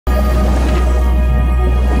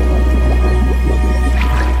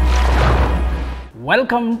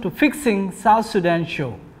Welcome to Fixing South Sudan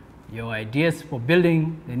Show, your ideas for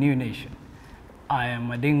building the new nation. I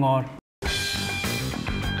am Adingor.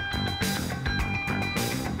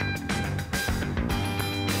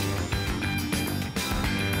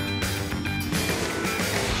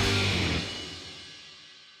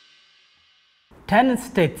 Ten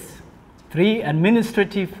states, 3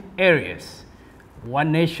 administrative areas,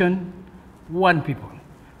 1 nation, 1 people.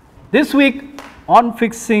 This week on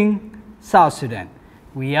Fixing South Sudan,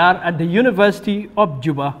 we are at the University of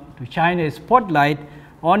Juba to shine a spotlight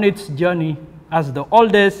on its journey as the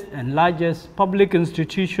oldest and largest public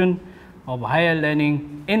institution of higher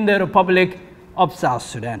learning in the Republic of South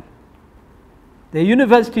Sudan. The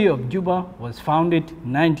University of Juba was founded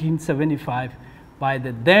in 1975 by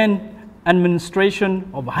the then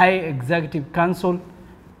Administration of High Executive Council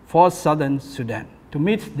for Southern Sudan to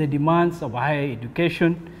meet the demands of higher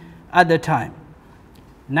education at the time.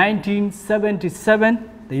 1977,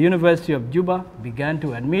 the University of Juba began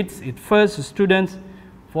to admit its first students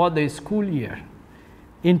for the school year.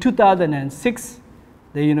 In 2006,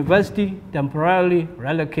 the university temporarily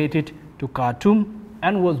relocated to Khartoum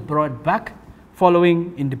and was brought back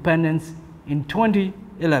following independence in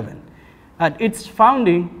 2011. At its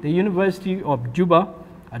founding, the University of Juba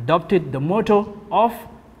adopted the motto of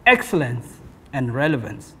excellence and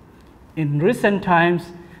relevance. In recent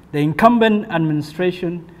times, the incumbent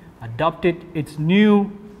administration adopted its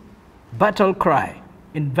new battle cry,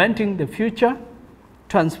 inventing the future,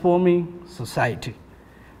 transforming society.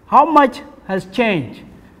 How much has changed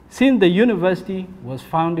since the university was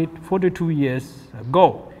founded 42 years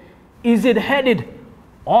ago? Is it headed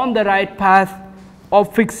on the right path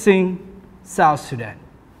of fixing South Sudan?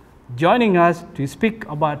 Joining us to speak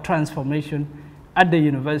about transformation at the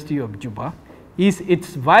University of Juba is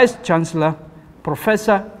its Vice Chancellor,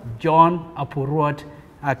 Professor John Apuruot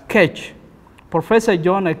Akec. Professor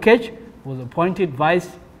John Akec was appointed Vice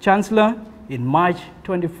Chancellor in March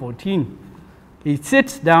 2014. He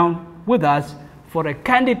sits down with us for a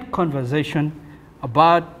candid conversation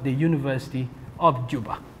about the University of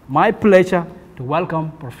Juba. My pleasure to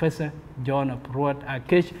welcome Professor John Apuruot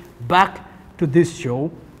Akec back to this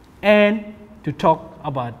show and to talk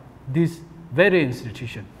about this very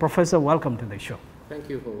institution. Professor, welcome to the show. Thank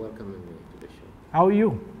you for welcoming me to the show. How are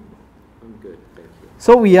you? I'm good, thank you.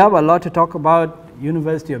 So we have a lot to talk about.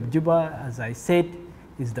 University of Juba, as I said,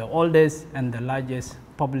 is the oldest and the largest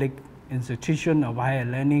public institution of higher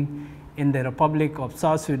learning in the Republic of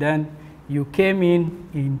South Sudan. You came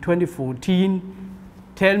in 2014.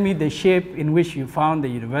 Tell me the shape in which you found the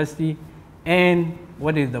university and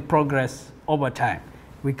what is the progress over time.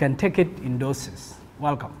 We can take it in doses.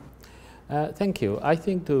 Welcome. Thank you. I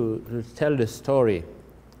think to tell the story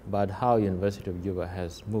about how University of Juba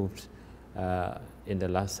has moved in the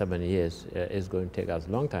last 7 years is going to take us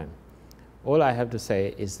a long time. All I have to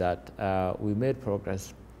say is that we made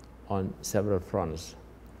progress on several fronts.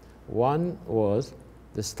 One was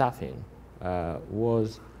the staffing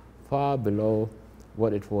was far below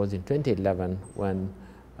what it was in 2011 when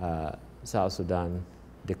South Sudan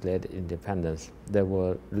declared independence. There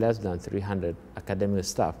were less than 300 academic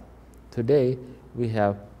staff. Today, we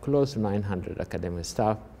have close to 900 academic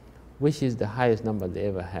staff, which is the highest number they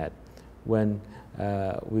ever had. When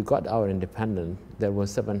we got our independence, there were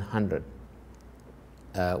 700.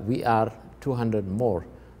 We are 200 more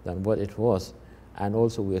than what it was. And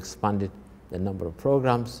also we expanded the number of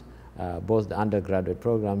programs, both the undergraduate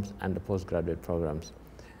programs and the postgraduate programs.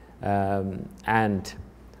 And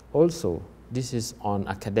also, this is on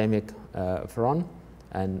academic front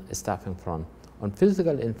and staffing front. On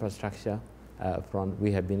physical infrastructure front,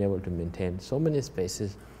 we have been able to maintain so many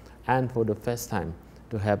spaces, and for the first time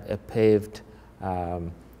to have a paved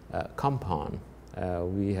compound.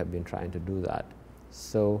 We have been trying to do that.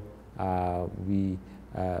 So we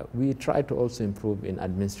try to also improve in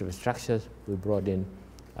administrative structures. We brought in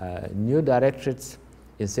new directorates.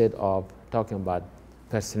 Instead of talking about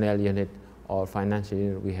personnel unit or financial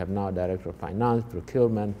unit, we have now director of finance,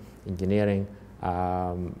 procurement, engineering,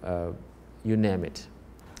 you name it.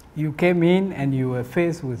 You came in and you were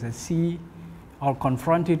faced with a sea or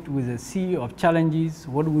confronted with a sea of challenges.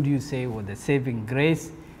 What would you say were the saving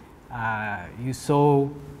grace? You saw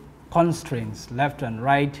constraints left and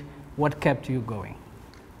right. What kept you going?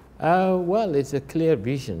 Well, it's a clear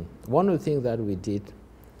vision. One of the things that we did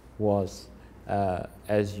was,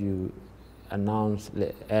 as you announced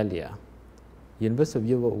earlier, University of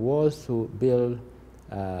Juba was to build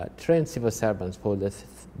trained civil servants for the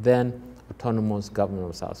then autonomous government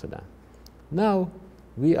of South Sudan. Now,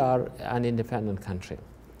 we are an independent country.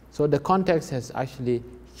 So the context has actually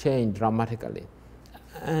changed dramatically.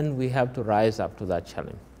 and we have to rise up to that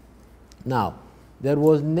challenge. Now, there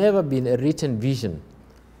was never been a written vision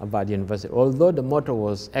about the university. Although the motto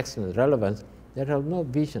was excellence, relevance, there was no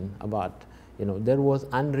vision about, there was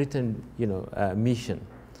unwritten, mission.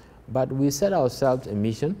 But we set ourselves a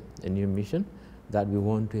mission, a new mission, that we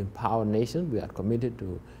want to empower nations. We are committed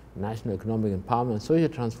to national economic empowerment, social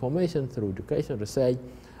transformation through education, research,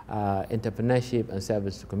 entrepreneurship, and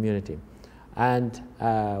service to community. And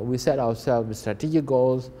we set ourselves strategic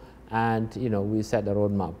goals, and we set a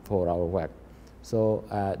roadmap for our work. So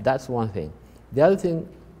that's one thing. The other thing,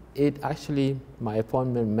 my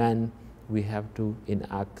appointment meant we have to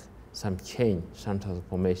enact some change, some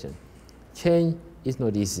transformation. Change is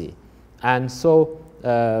not easy. And so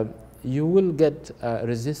you will get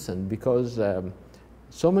resistance because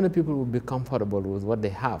so many people will be comfortable with what they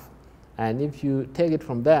have. And if you take it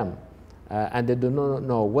from them and they do not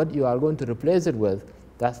know what you are going to replace it with,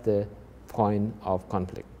 that's the point of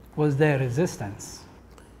conflict. Was there resistance?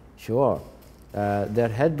 Sure. There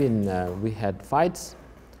had been, we had fights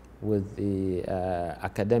with the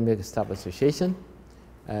Academic Staff Association,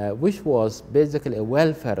 which was basically a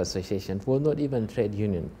welfare association. It was not even a trade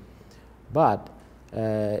union. But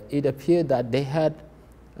it appeared that they had,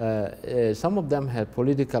 some of them had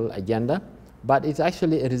political agenda, but it's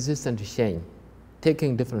actually a resistance to change,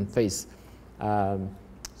 taking different face.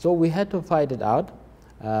 So we had to fight it out,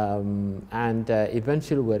 and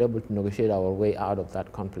eventually we were able to negotiate our way out of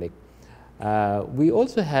that conflict. We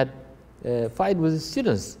also had a fight with the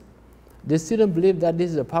students. The students believe that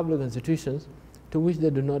this is a public institution to which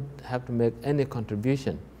they do not have to make any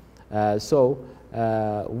contribution. So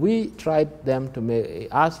we tried them to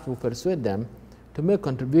ask to persuade them to make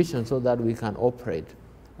contributions so that we can operate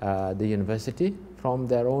the university from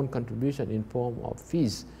their own contribution in form of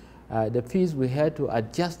fees. The fees, we had to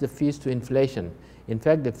adjust the fees to inflation. In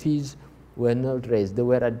fact, the fees were not raised. They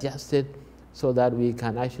were adjusted so that we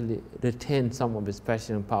can actually retain some of its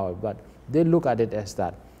purchasing power, but they look at it as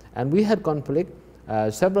that. And we had conflict,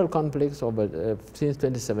 several conflicts over since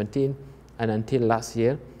 2017 and until last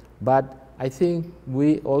year, but I think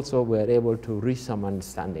we also were able to reach some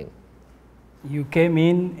understanding. You came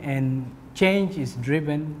in and change is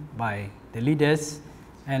driven by the leaders,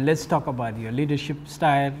 and let's talk about your leadership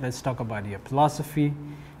style, let's talk about your philosophy.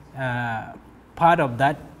 Part of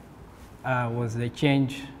that was the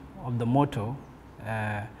change of the motto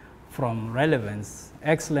from relevance,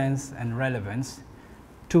 excellence and relevance,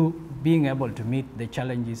 to being able to meet the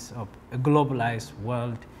challenges of a globalized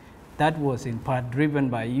world. That was in part driven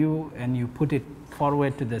by you, and you put it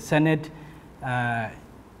forward to the Senate.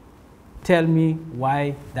 Tell me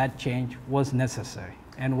why that change was necessary,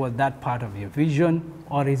 and was that part of your vision,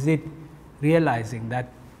 or is it realizing that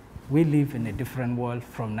we live in a different world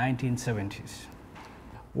from 1970s?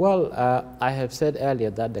 Well, I have said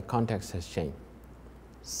earlier that the context has changed.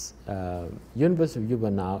 University of Juba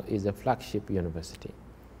now is a flagship university.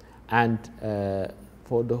 And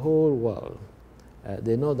for the whole world,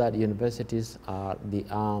 they know that universities are the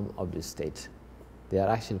arm of the state. They are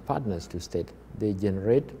actually partners to state. They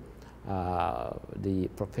generate the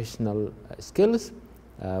professional skills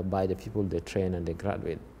by the people they train and they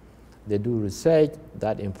graduate. They do research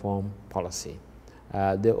that inform policy.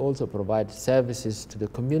 They also provide services to the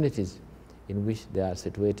communities in which they are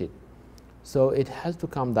situated. So it has to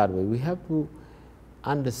come that way. We have to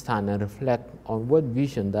understand and reflect on what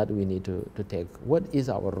vision that we need to take. What is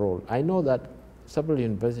our role? I know that several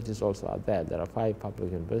universities also are there. There are 5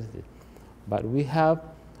 public universities. But we have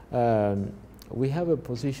a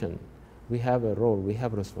position, we have a role, we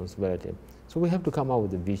have responsibility. So we have to come out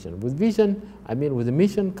with a vision. With vision, I mean with the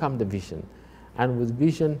mission come the vision. And with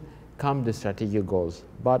vision come the strategic goals.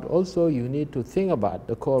 But also you need to think about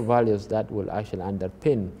the core values that will actually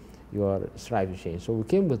underpin your strive to change. So we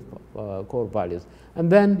came with core values. And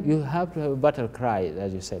then you have to have a battle cry,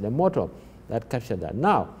 as you said, a motto that captures that.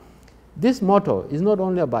 Now, this motto is not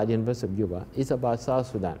only about the University of Juba, it's about South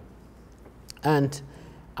Sudan. And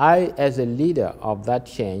I, as a leader of that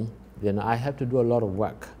change, I have to do a lot of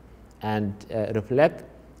work and reflect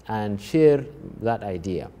and share that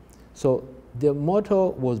idea. So the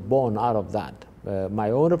motto was born out of that.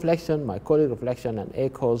 My own reflection, my colleague reflection, and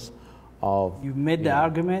echoes of... You made the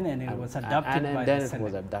argument and it was adopted by the Senate. And then it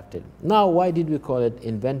was adopted. Now, why did we call it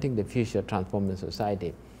Inventing the Future, Transforming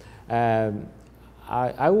Society?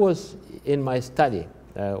 I was in my study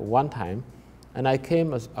one time, and I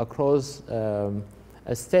came across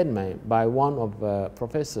a statement by one of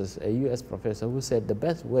professors, a US professor, who said the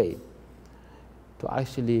best way to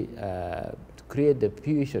actually create the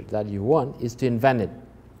future that you want is to invent it.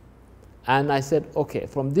 And I said, okay,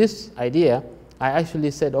 from this idea, I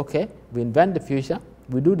actually said, okay, we invent the future,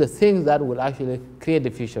 We do the things that will actually create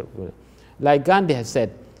the future. Like Gandhi has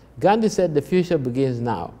said. Gandhi said the future begins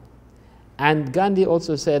now. And Gandhi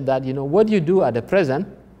also said that, you know, what you do at the present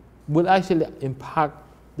will actually impact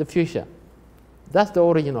the future. That's the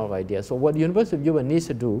original idea. So what the University of Juba needs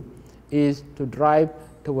to do is to drive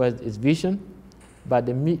towards its vision, but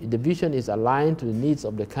the vision is aligned to the needs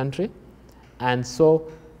of the country. And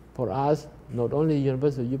so for us, not only the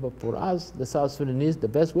University of Juba, for us, the South Sudanese, the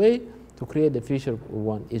best way to create the future we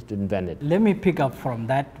want is to invent it. Let me pick up from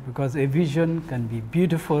that, because a vision can be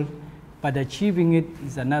beautiful, but achieving it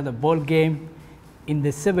is another ball game. In the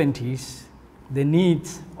 70s, the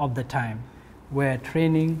needs of the time were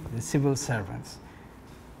training the civil servants.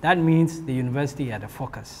 That means the university had a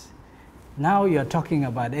focus. Now you're talking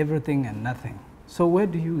about everything and nothing. So where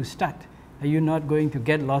do you start? Are you not going to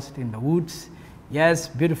get lost in the woods? Yes,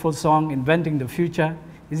 beautiful song, inventing the future.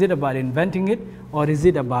 Is it about inventing it, or is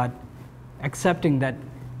it about accepting that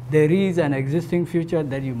there is an existing future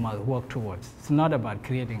that you must work towards? It's not about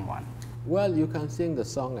creating one. Well, you can sing the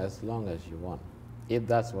song as long as you want, if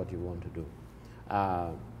that's what you want to do.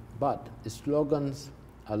 But slogans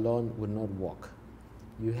alone will not work.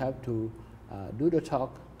 You have to do the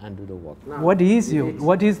talk and do the work. Now, what is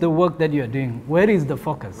the work that you're doing? Where is the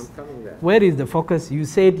focus? I'm coming there. Where is the focus? You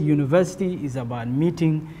said university is about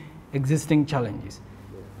meeting existing challenges.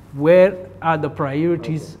 Yes. Where are the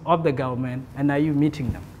priorities of the government, and are you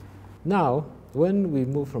meeting them? Now, when we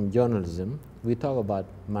move from journalism, we talk about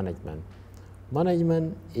management.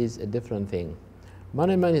 Management is a different thing.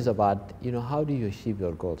 Management is about, you know, how do you achieve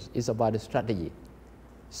your goals? It's about a strategy.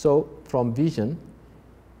 So from vision,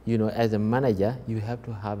 you know, as a manager, you have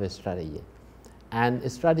to have a strategy. And a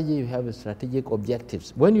strategy, you have a strategic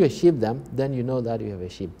objectives. When you achieve them, then you know that you have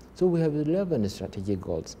achieved. So we have 11 strategic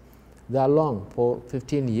goals. They are long, for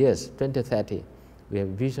 15 years, 2030. We have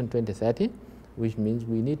Vision 2030, which means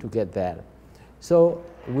we need to get there. So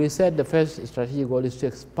we said the first strategic goal is to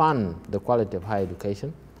expand the quality of higher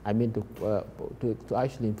education. I mean to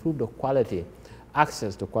actually improve the quality,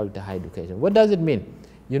 access to quality higher education. What does it mean?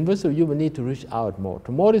 University of Juba need to reach out more,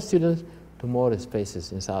 to more students, to more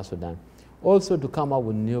spaces in South Sudan. Also to come up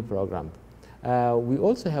with new programs. We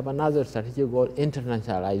also have another strategic goal,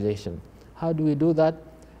 internationalization. How do we do that?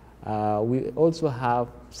 We also have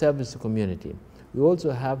service to community. We also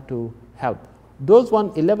have to help. Those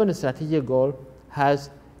 11 strategic goal has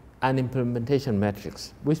an implementation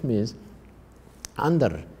matrix, which means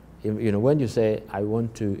under, you know, when you say, I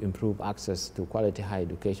want to improve access to quality higher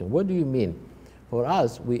education, what do you mean? For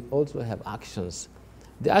us, we also have actions.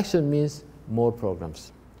 The action means more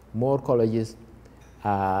programs, more colleges,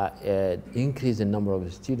 increase in number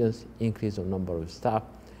of students, increase in number of staff,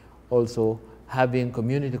 also having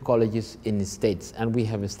community colleges in the states, and we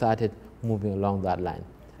have started moving along that line.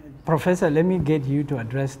 Professor, let me get you to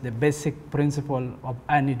address the basic principle of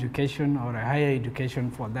an education, or a higher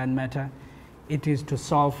education for that matter. It is to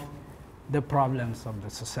solve the problems of the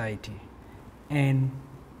society. And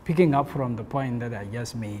picking up from the point that I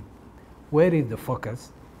just made, where is the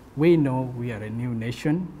focus? We know we are a new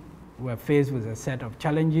nation. We are faced with a set of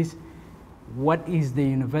challenges. What is the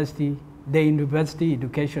university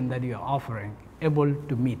education that you are offering able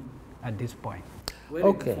to meet at this point? Where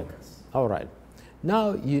is the focus? All right.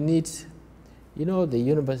 Now you need, you know, the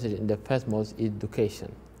university in the first most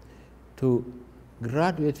education to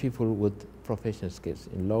graduate people with professional skills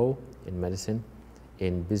in law, in medicine,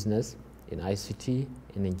 in business, in ICT,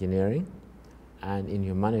 in engineering, and in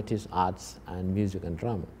humanities, arts, and music and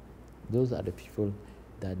drama. Those are the people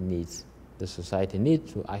that the society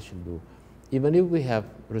needs to actually do. Even if we have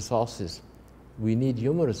resources, we need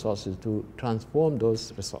human resources to transform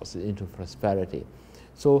those resources into prosperity.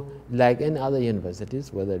 So like in other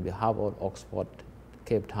universities, whether it be Harvard, Oxford,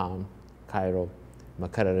 Cape Town, Cairo,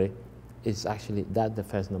 Makerere, it's actually, that's the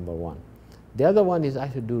first number one. The other one is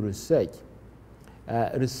actually do research.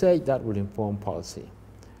 Research that will inform policy,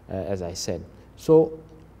 as I said. So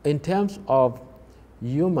in terms of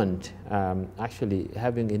human, actually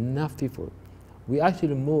having enough people, we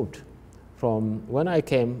actually moved from, when I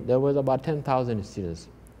came, there was about 10,000 students.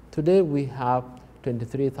 Today we have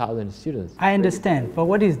 23,000 students. I understand, but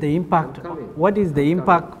what is the impact? What is the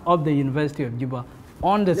impact of the University of Juba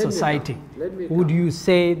on the society? Would you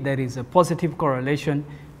say there is a positive correlation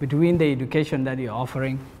between the education that you're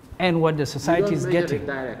offering and what the society is getting? You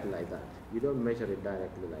don't measure it directly like that. You don't measure it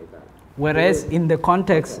directly like that. Whereas in the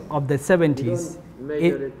context of the 70s,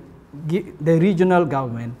 the regional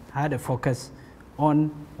government had a focus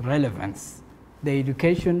on relevance. The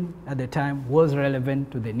education at the time was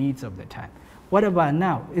relevant to the needs of the time. What about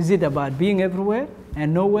now? Is it about being everywhere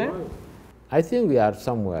and nowhere? I think we are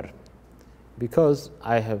somewhere. Because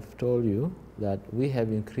I have told you that we have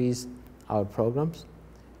increased our programs.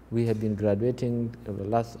 We have been graduating the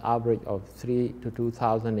last average of 3,000 to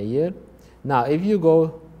 2,000 a year. Now, if you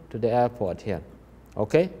go to the airport here,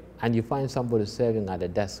 okay, and you find somebody serving at a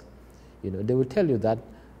desk, they will tell you that,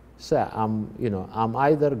 sir, I'm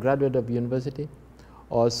either graduate of university,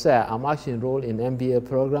 or sir, I'm actually enrolled in MBA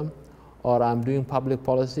program, or I'm doing public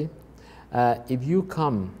policy. If you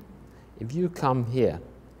come here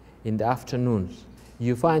in the afternoons,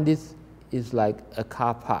 you find this is like a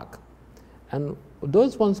car park. And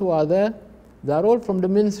those ones who are there, they are all from the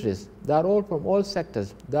ministries. They are all from all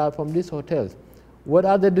sectors. They are from these hotels. What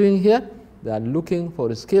are they doing here? They are looking for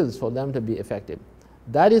the skills for them to be effective.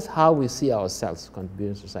 That is how we see ourselves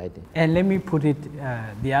contributing to society. And let me put it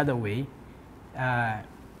the other way.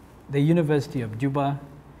 The University of Juba,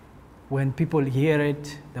 when people hear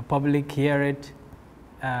it, the public hear it,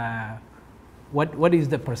 what is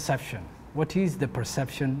the perception? What is the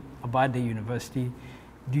perception about the university?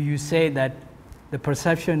 Do you say that the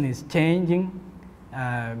perception is changing?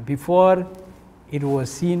 Before, it was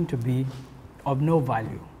seen to be of no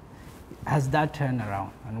value. Has that turned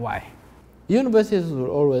around, and why? Universities will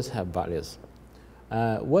always have values.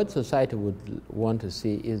 What society would want to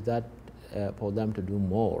see is that for them to do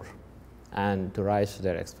more and to rise to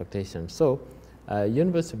their expectations. So,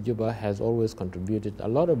 University of Juba has always contributed. A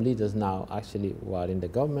lot of leaders now, actually, who are in the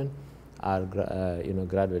government, are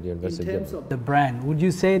graduate University of Juba. In terms of the brand, would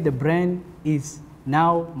you say the brand is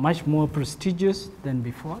now much more prestigious than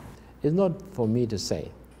before? It's not for me to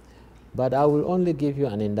say, but I will only give you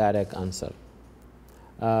an indirect answer.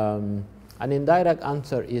 An indirect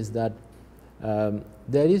answer is that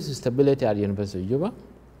there is stability at the University of Juba.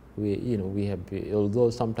 We have, although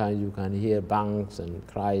sometimes you can hear bangs and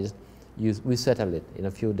cries, we settle it in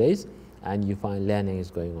a few days, and you find learning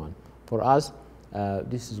is going on. For us,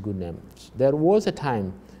 this is good name. There was a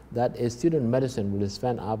time that a student in medicine will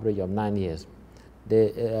spend an average of 9 years.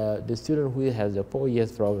 The student who has a 4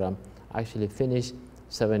 years program actually finished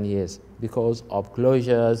 7 years because of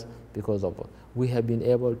closures, because of we have been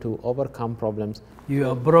able to overcome problems. You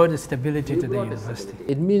have brought stability to the university.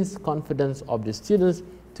 It means confidence of the students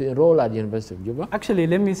to enroll at the University of Juba. Actually,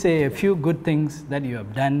 let me say a few good things that you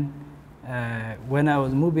have done. When I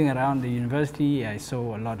was moving around the university, I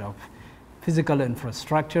saw a lot of physical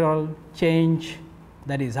infrastructural change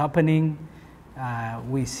that is happening.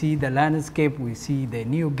 We see the landscape, we see the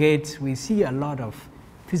new gates, we see a lot of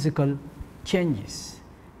physical changes,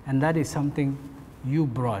 and that is something you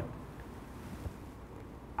brought.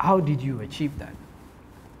 How did you achieve that?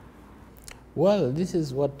 Well, this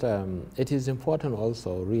is what, it is important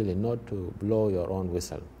also really not to blow your own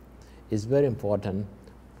whistle. It's very important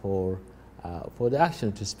for the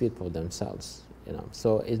action to speak for themselves.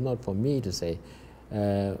 So it's not for me to say,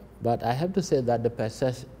 but I have to say that the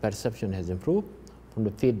perception has improved from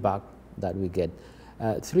the feedback that we get.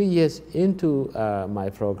 3 years into my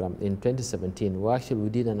program in 2017, we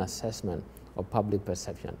did an assessment of public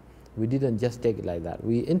perception. We didn't just take it like that.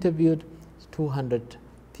 We interviewed 200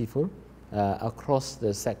 people across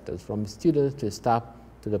the sectors, from students to staff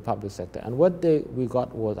to the public sector, and what we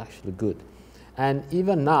got was actually good. And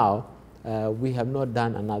even now, we have not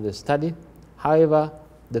done another study. However,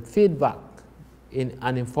 the feedback in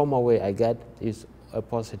an informal way I get is a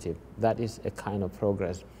positive. That is a kind of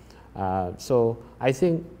progress. So I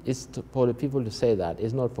think it's for the people to say that.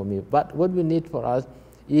 It's not for me. But what we need for us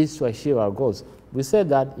is to achieve our goals. We said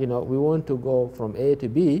that we want to go from A to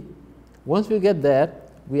B. Once we get there,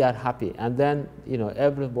 we are happy, and then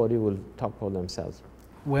everybody will talk for themselves.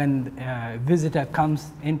 When a visitor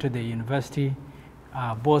comes into the university,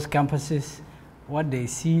 both campuses, what they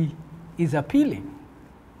see is appealing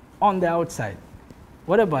on the outside.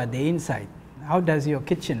 What about the inside? How does your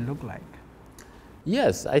kitchen look like?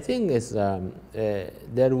 Yes, I think it's,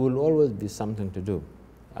 there will always be something to do.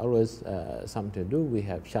 Always something to do. We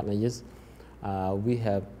have challenges. We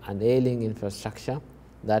have an ailing infrastructure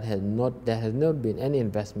that there has not been any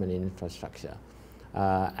investment in infrastructure.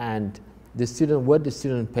 And what the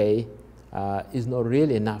student pay is not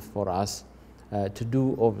really enough for us to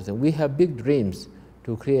do everything. We have big dreams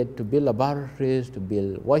to build laboratories, to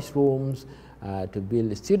build washrooms, to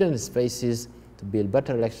build student spaces, to build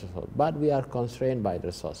better lecture halls, but we are constrained by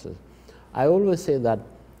resources. I always say that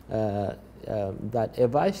that a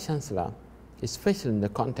vice chancellor, especially in the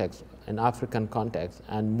context, an African context,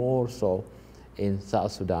 and more so in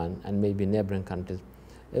South Sudan and maybe neighboring countries,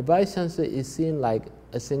 a vice chancellor is seen like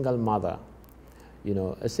a single mother.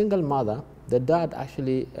 A single mother, the dad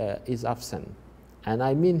actually is absent. And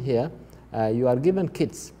I mean here, you are given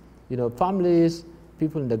kids. Families,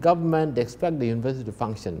 people in the government, they expect the university to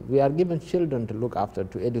function. We are given children to look after,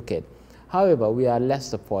 to educate. However, we are less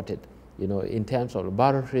supported, in terms of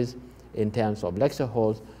laboratories, in terms of lecture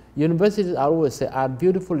halls. Universities, I always say, are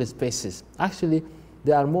beautiful spaces. Actually,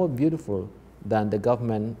 they are more beautiful than the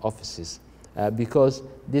government offices because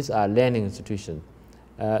these are learning institutions.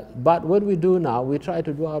 But what we do now, we try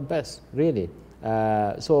to do our best, really.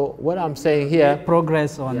 So what I'm saying here,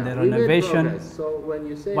 progress on the renovation, so when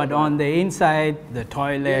you say but on the inside, the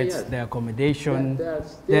toilets, the accommodation,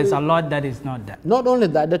 there's a lot that is not there. Not only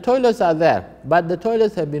that, the toilets are there, but the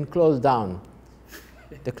toilets have been closed down.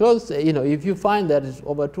 The closed, if you find that it's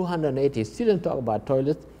over 280, students talk about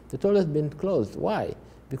toilets, the toilets have been closed. Why?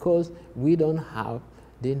 Because we don't have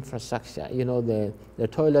the infrastructure. The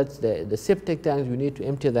toilets, the septic tanks, you need to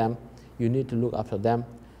empty them, you need to look after them.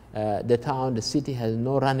 The town, the city has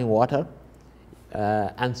no running water,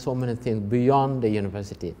 and so many things beyond the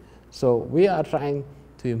university. So we are trying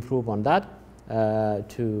to improve on that,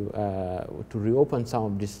 to reopen some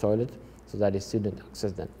of these toilets so that the students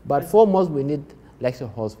access them. But foremost, we need lecture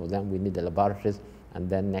halls for them, we need the laboratories, and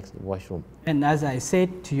then next washroom. And as I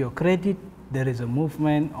said, to your credit, there is a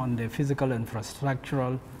movement on the physical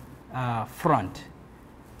infrastructural front.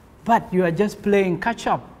 But you are just playing catch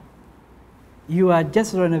up. You are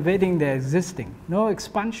just renovating the existing, no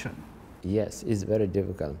expansion. Yes, it's very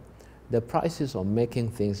difficult. The prices of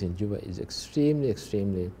making things in Juba is extremely,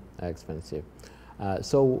 extremely expensive.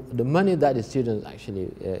 So the money that the students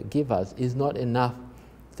actually give us is not enough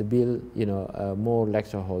to build, more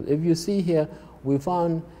lecture halls. If you see here, we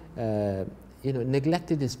found,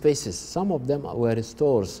 neglected spaces. Some of them were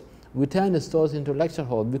stores. We turned the stores into lecture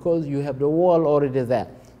halls because you have the wall already there.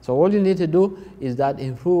 So all you need to do is that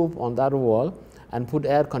improve on that wall and put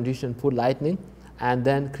air conditioning, put lighting, and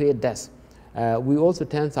then create desks. We also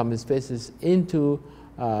turn some spaces into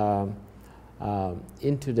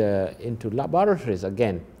laboratories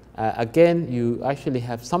again. Again, you actually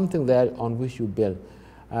have something there on which you build.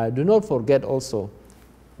 Do not forget also,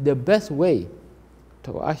 the best way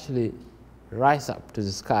to actually rise up to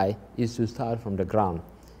the sky is to start from the ground.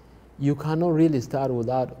 You cannot really start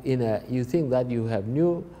without, you think that you have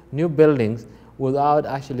new buildings without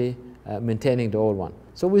actually maintaining the old one.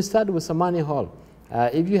 So we started with Samani Hall.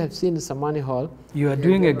 If you have seen the Samani Hall, you are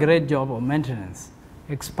doing a great job of maintenance.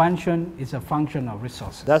 Expansion is a function of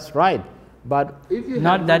resources. That's right. But if you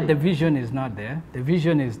not that the vision is not there. The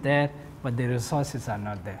vision is there, but the resources are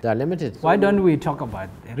not there. They are limited. Why don't we talk about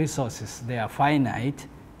the resources? They are finite,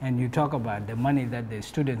 and you talk about the money that the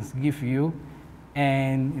students give you.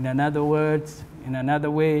 And in another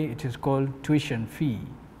way, it is called tuition fee.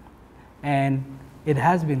 And it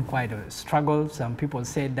has been quite a struggle. Some people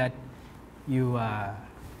say that you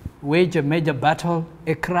wage a major battle,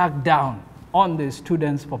 a crackdown on the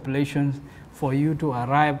students' populations for you to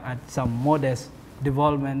arrive at some modest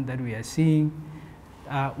development that we are seeing.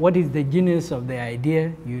 What is the genius of the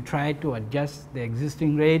idea? You try to adjust the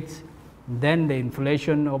existing rates, then the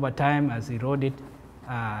inflation over time has eroded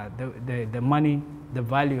the money, the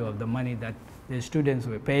value of the money that the students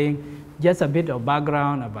were paying. Just a bit of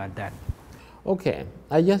background about that. Okay,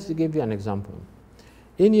 I just give you an example.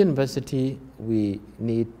 In university, we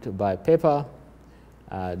need to buy paper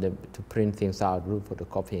to print things out, do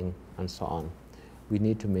photocopying, and so on. We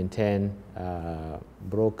need to maintain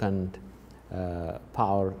broken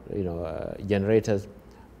power, generators.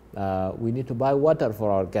 We need to buy water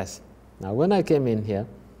for our guests. Now, when I came in here,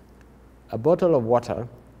 a bottle of water,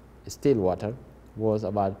 still water, was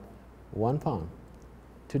about £1.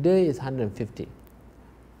 Today it's 150.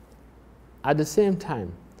 At the same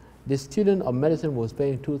time, the student of medicine was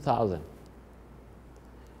paying 2,000.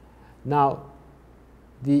 Now,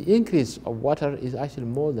 the increase of water is actually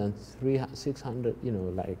more than 600,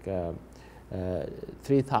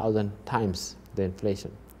 3,000 times the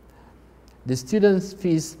inflation. The students'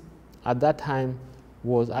 fees at that time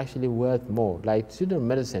was actually worth more. Like student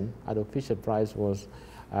medicine at official price was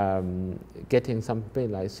getting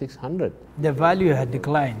something like 600. The value had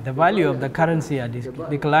declined. The value of the currency had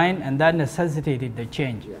declined, and that necessitated the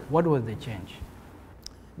change. Yeah. What was the change?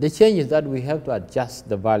 The change is that we have to adjust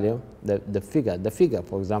the value, the figure. The figure,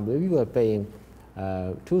 for example, if you were paying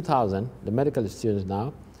 2,000, the medical students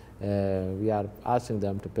now, we are asking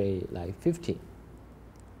them to pay like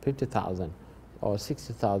 50,000 or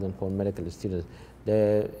 60,000 for medical students.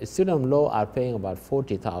 The student law are paying about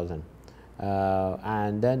 40,000.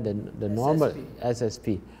 And then the normal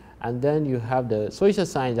SSP. And then you have the social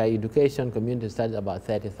science, like education, community studies, about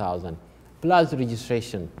 30,000, plus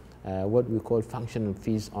registration, what we call functional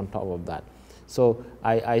fees on top of that. So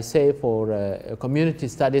I say for community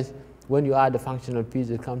studies, when you add the functional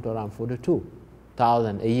fees, it comes to around 42,000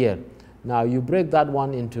 a year. Now you break that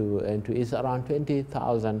one into it's around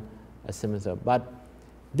 20,000 a semester. But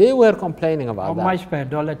they were complaining about that. How much per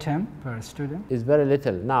dollar term per student? It's very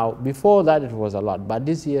little. Now before that it was a lot, but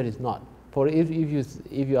this year it's not. For if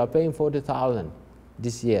you are paying 40,000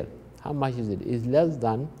 this year, how much is it? It's less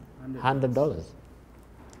than $100.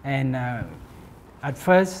 And at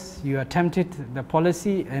first you attempted the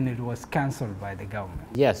policy and it was cancelled by the government.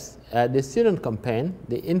 Yes, the student campaign,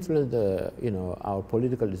 they influenced our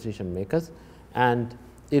political decision makers, and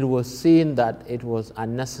it was seen that it was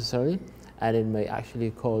unnecessary and it may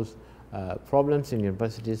actually cause problems in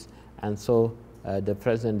universities, and so the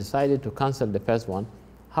president decided to cancel the first one.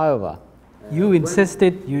 However, you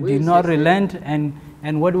insisted, you did not relent,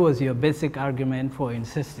 and what was your basic argument for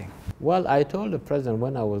insisting? Well, I told the president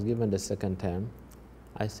when I was given the second term,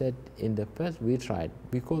 I said, in the first we tried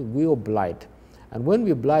because we were blind. And when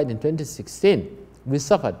we blind in 2016, we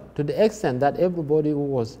suffered to the extent that everybody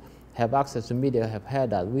who have access to media have heard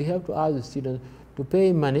that. We have to ask the students to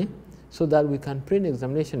pay money so that we can print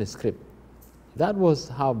examination script. That was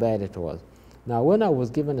how bad it was. Now, when I was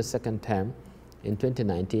given a second term in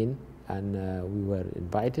 2019, and we were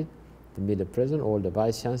invited to meet the president or the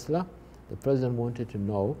vice chancellor, the president wanted to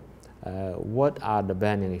know what are the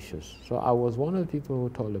burning issues. So I was one of the people who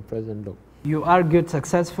told the president, look. You argued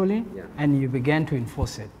successfully, yeah, and you began to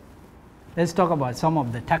enforce it. Let's talk about some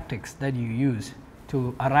of the tactics that you use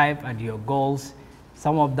to arrive at your goals,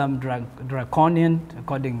 some of them draconian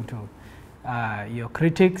according to your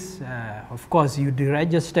critics. Of course, you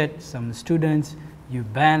deregistered some students, you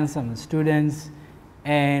banned some students,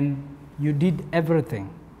 and you did everything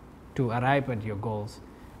to arrive at your goals.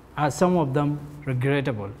 Are some of them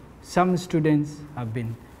regrettable? Some students have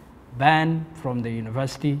been banned from the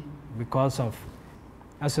university because of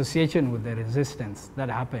association with the resistance that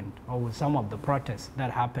happened, or with some of the protests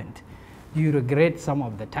that happened. Do you regret some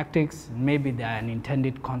of the tactics? Maybe there are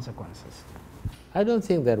unintended consequences. I don't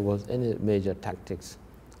think there was any major tactics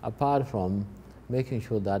apart from making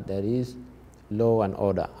sure that there is law and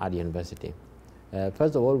order at the university.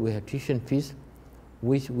 First of all, we have tuition fees,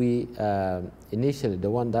 which we initially, the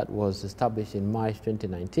one that was established in March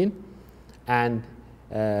 2019, and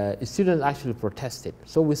students actually protested.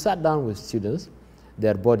 So we sat down with students,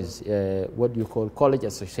 their bodies, what you call college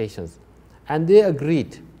associations, and they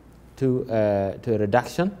agreed to a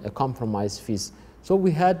reduction, a compromise fees. So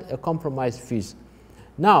we had a compromise fees.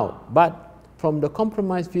 Now, but from the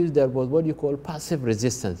compromise fees, there was what you call passive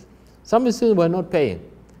resistance. Some students were not paying.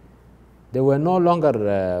 They were no longer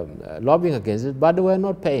lobbying against it, but they were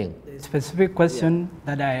not paying. The specific question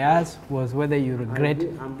that I asked was whether you regret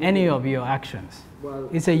any of your actions. Well,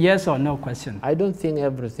 it's a yes or no question. I don't think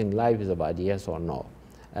everything life is about yes or no.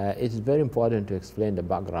 It's very important to explain the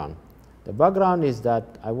background. The background is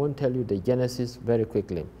that I won't tell you the genesis very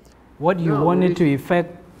quickly. What you wanted to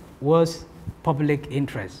effect was public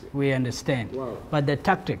interest, we understand. Wow. But the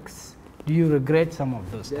tactics, do you regret some of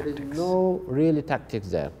those tactics? There is no really tactics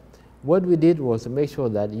there. What we did was to make sure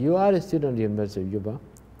that you are a student at the University of Juba.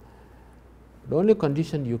 The only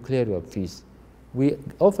condition you clear your fees. We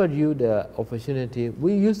offered you the opportunity.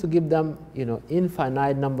 We used to give them,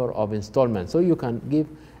 infinite number of installments, so you can give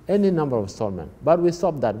any number of installments. But we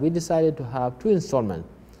stopped that. We decided to have 2 installments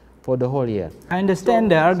for the whole year. I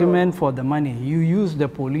understand the argument for the money. You used the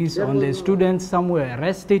police on the students. Some were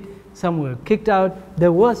arrested, some were kicked out.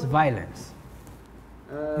 There was violence.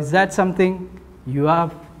 Is that something you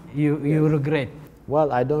regret?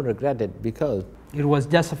 Well, I don't regret it because it was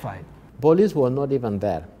justified. Police were not even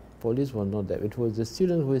there. Police were not there. It was the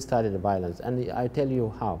students who started the violence, and I tell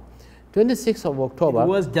you how. 26th of October. It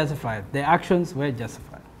was justified. The actions were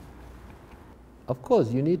justified. Of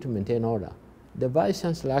course, you need to maintain order. The Vice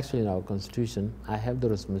Chancellor, actually in our Constitution, I have the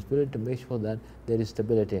responsibility to make sure that there is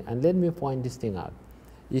stability. And let me point this thing out.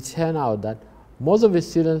 It turned out that most of the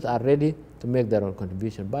students are ready to make their own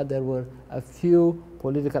contribution, but there were a few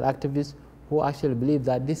political activists who actually believe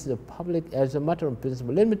that this is a public, as a matter of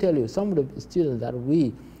principle. Let me tell you, some of the students that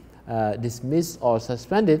we dismissed or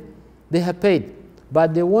suspended, they have paid,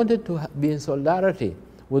 but they wanted to be in solidarity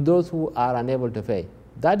with those who are unable to pay.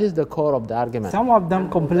 That is the core of the argument. Some of them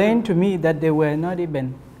complained to me that they were not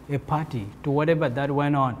even a party to whatever that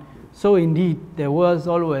went on. So indeed, there was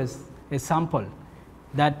always a sample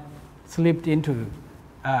that slipped into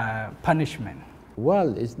punishment.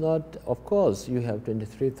 Well, it's not, of course, you have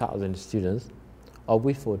 23,000 students, of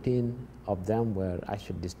which 14 of them were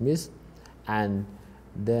actually dismissed, and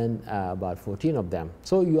then about 14 of them.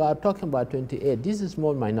 So you are talking about 28. This is a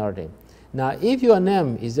small minority. Now, if your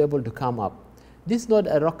name is able to come up, this is not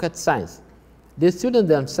a rocket science. The students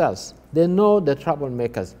themselves, they know the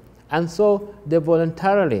troublemakers, And so they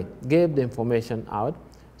voluntarily gave the information out.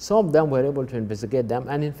 Some of them were able to investigate them.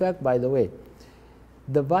 And in fact, by the way,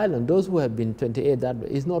 the violence, those who have been 28, that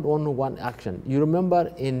is not only one action. You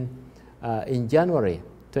remember in January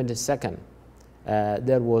 22nd,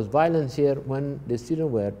 there was violence here when the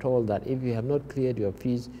students were told that if you have not cleared your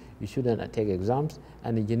fees, you shouldn't take exams.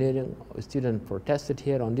 And engineering students protested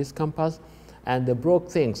here on this campus, and they broke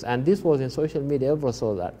things. And this was in social media, everyone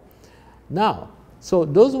saw that. Now, so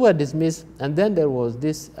those were dismissed, and then there was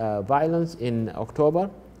this violence in October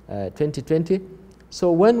 2020.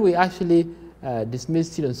 So when we actually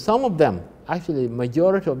dismissed students, some of them, actually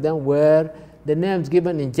majority of them were the names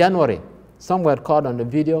given in January. Some were caught on the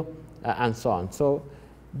video and so on. So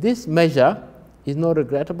this measure is not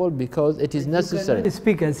regrettable because it is necessary. You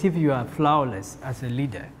speak as if you are flawless as a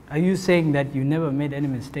leader. Are you saying that you never made any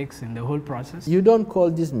mistakes in the whole process? You don't call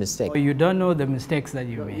this mistake. Or you don't know the mistakes that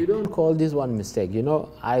you made? You don't call this one mistake. You know,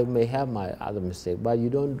 I may have my other mistake, but you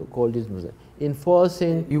don't call this mistake.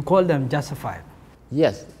 Enforcing... You call them justified?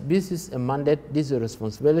 Yes, this is a mandate, this is a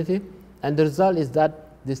responsibility, and the result is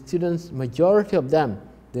that the students, majority of them,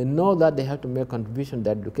 they know that they have to make contribution to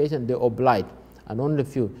education, they oblige, and only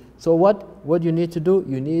few. So what you need to do,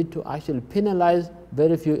 you need to actually penalize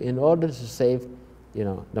very few in order to save, you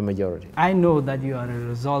know, the majority. I know that you are a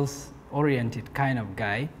results-oriented kind of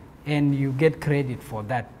guy, and you get credit for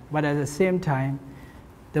that. But at the same time,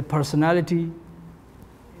 the personality,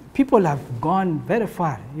 people have gone very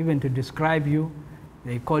far, even to describe you.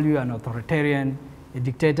 They call you an authoritarian, a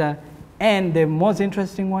dictator, and the most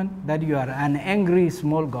interesting one, that you are an angry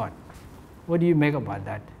small god. What do you make about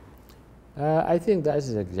that? I think that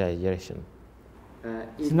is exaggeration.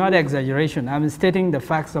 It's not exaggeration. I'm stating the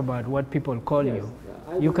facts about what people call you.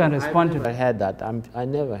 You can respond to that. I had that. I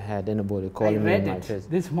never had anybody calling me in my face.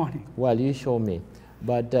 This morning. Well, you show me.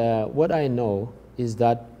 But what I know is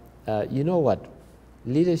that, you know what,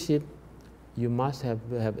 leadership, you must have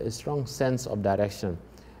a strong sense of direction.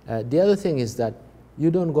 The other thing is that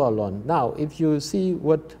you don't go alone. Now, if you see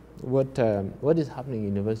what is happening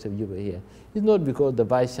in University of Juba here, it's not because the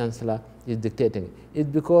Vice Chancellor is dictating. It's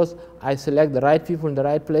because I select the right people in the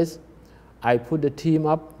right place. I put the team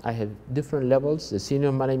up. I have different levels, the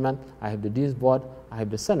senior management. I have the Dean's Board. I have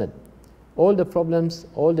the Senate. All the problems,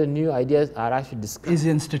 all the new ideas are actually discussed. It's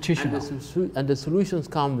institutional. And the solutions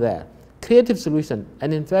come there. Creative solution.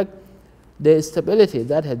 And in fact, the stability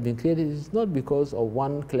that has been created is not because of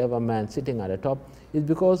one clever man sitting at the top. It's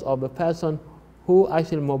because of a person who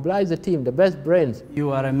actually mobilized the team, the best brains. You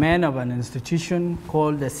are a man of an institution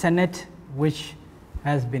called the Senate, which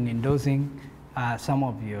has been endorsing some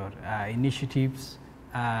of your initiatives.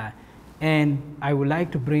 And I would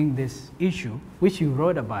like to bring this issue, which you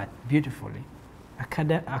wrote about beautifully,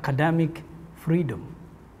 academic freedom,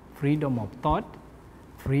 freedom of thought,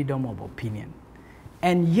 freedom of opinion.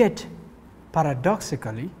 And yet,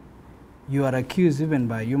 paradoxically, you are accused even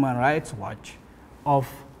by Human Rights Watch of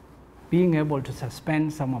being able to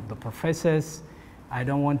suspend some of the professors. I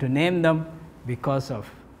don't want to name them because of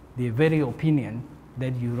the very opinion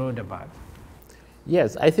that you wrote about.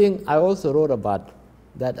 Yes, I think I also wrote about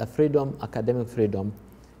that academic freedom,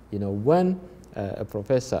 you know, when a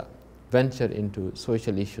professor ventured into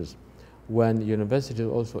social issues, when university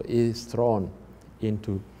also is thrown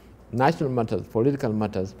into national matters, political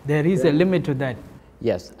matters. There is a limit to that.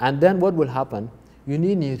 Yes, and then what will happen? You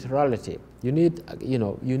need neutrality. You need, you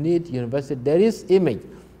know, you need university. There is image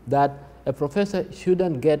that a professor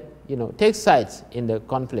shouldn't get, you know, take sides in the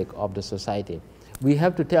conflict of the society. We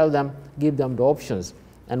have to tell them, give them the options,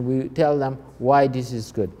 and we tell them why this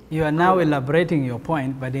is good. You are now elaborating your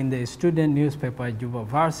point, but in the student newspaper, Juba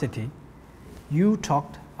Varsity, you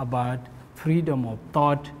talked about freedom of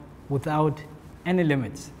thought without any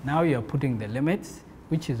limits. Now you are putting the limits.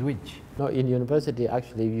 Which is which? No, in university,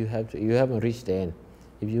 actually, you haven't reached the end.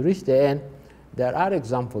 If you reach the end, there are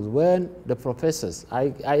examples when the professors,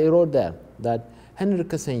 I wrote there that Henry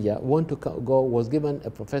Kissinger was given a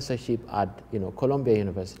professorship at, you know, Columbia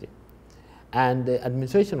University. And the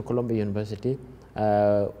administration of Columbia University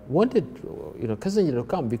wanted, you know, Kissinger to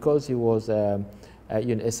come because he was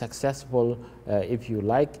you know, a successful, if you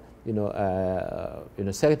like, you know,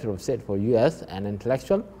 Secretary of State for US, and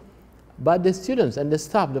intellectual. But the students and the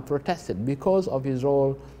staff, they protested because of his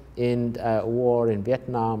role in war in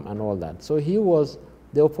Vietnam and all that. So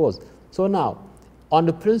they opposed. So now, on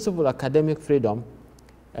the principle of academic freedom,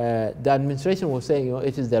 the administration was saying, you know,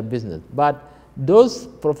 it is their business. But those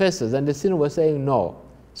professors and the students were saying no.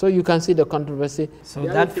 So you can see the controversy. So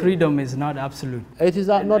that freedom is not absolute. It is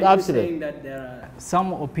not absolute. Are you saying that there are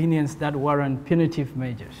some opinions that warrant punitive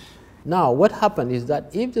measures? Now, what happened is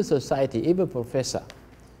that if the society, if a professor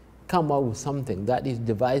come up with something that is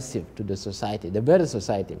divisive to the society, the better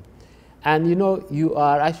society. And you know, you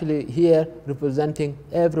are actually here representing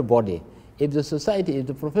everybody. If the society, if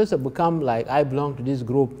the professor become like, I belong to this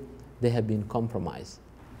group, they have been compromised.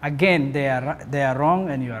 Again, they are wrong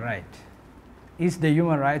and you are right. Is the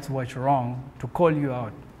Human Rights Watch wrong to call you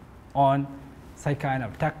out on such kind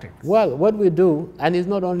of tactics? Well, what we do, and it's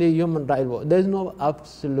not only Human Rights Watch, there's no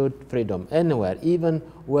absolute freedom anywhere, even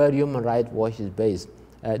where Human Rights Watch is based.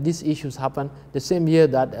 These issues happen the same year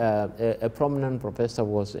that a prominent professor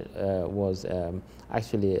was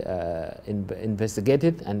actually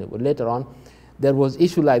investigated, and later on there was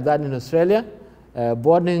issue like that in Australia,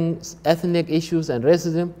 boarding, ethnic issues and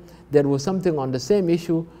racism. There was something on the same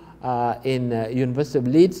issue in University of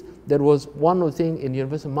Leeds. There was one thing in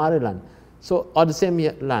University of Maryland. So on the same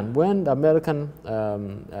land, when the American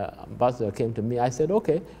ambassador came to me, I said,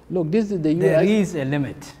 okay, look, this is the US. There is a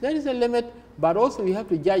limit. There is a limit, but also you have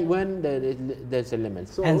to judge when there's a limit.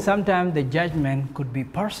 So, and sometimes the judgment could be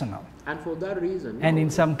personal. And for that reason. And in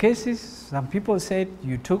some cases, some people said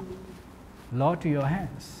you took law to your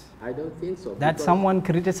hands. I don't think so. That someone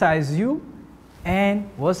criticized you and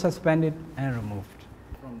was suspended and removed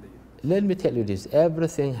from the. Let me tell you this,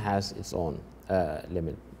 everything has its own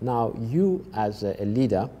limit. Now, you as a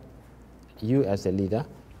leader, there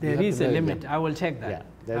is a limit. I will check that.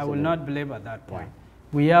 Yeah, I will not belabor that point.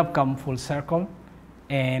 Yeah. We have come full circle,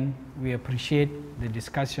 and we appreciate the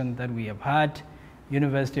discussion that we have had.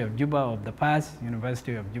 University of Juba of the past,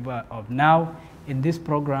 University of Juba of now. In this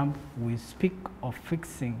program, we speak of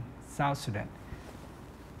fixing South Sudan.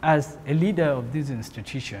 As a leader of this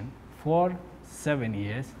institution for 7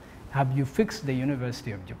 years, have you fixed the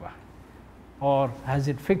University of Juba? Or has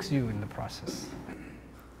it fixed you in the process?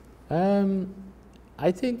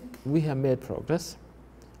 I think we have made progress,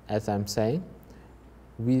 as I'm saying.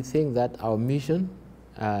 We think that our mission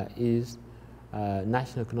is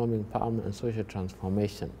national economic empowerment and social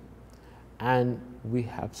transformation. And we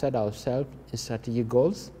have set ourselves strategic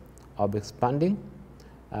goals of expanding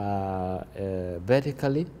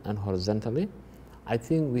vertically and horizontally. I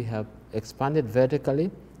think we have expanded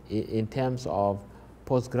vertically in terms of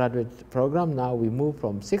postgraduate program. Now we move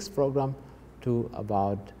from 6 programs to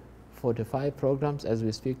about 45 programs as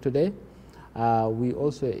we speak today. We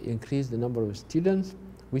also increased the number of students,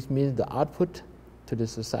 which means the output to the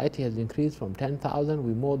society has increased from 10,000.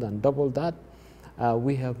 We more than doubled that.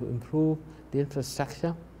 We have improved the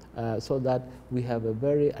infrastructure so that we have a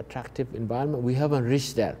very attractive environment. We haven't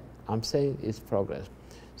reached there. I'm saying it's progress.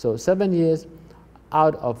 So 7 years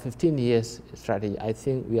out of 15 years strategy, I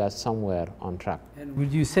think we are somewhere on track. And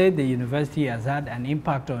would you say the university has had an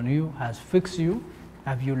impact on you, has fixed you?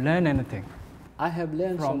 Have you learned anything? I have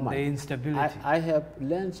learned so much. From the instability? I have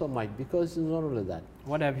learned so much because it's not only that.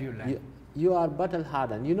 What have you learned? You are battle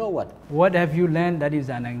hardened. You know what? What have you learned that is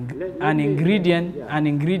an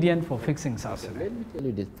ingredient for fixing South Sudan? Let me tell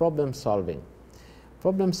you this, problem solving.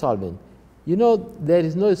 Problem solving. You know, there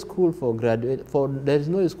is no school for graduating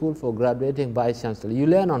vice chancellor. You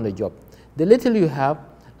learn on the job. The little you have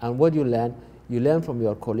and what you learn from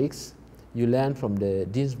your colleagues, you learn from the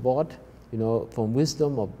dean's board, you know, from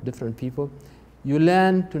wisdom of different people. You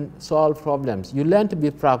learn to solve problems. You learn to be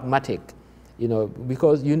pragmatic, you know,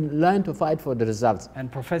 because you learn to fight for the results.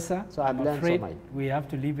 And Professor, so I'm afraid we have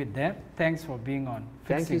to leave it there. Thanks for being on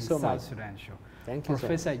Fixing South Sudan Show. Thank you,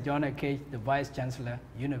 Professor John Akec, the Vice Chancellor,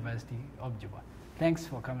 University of Juba. Thanks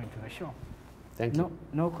for coming to the show. Thank you.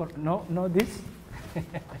 No, this.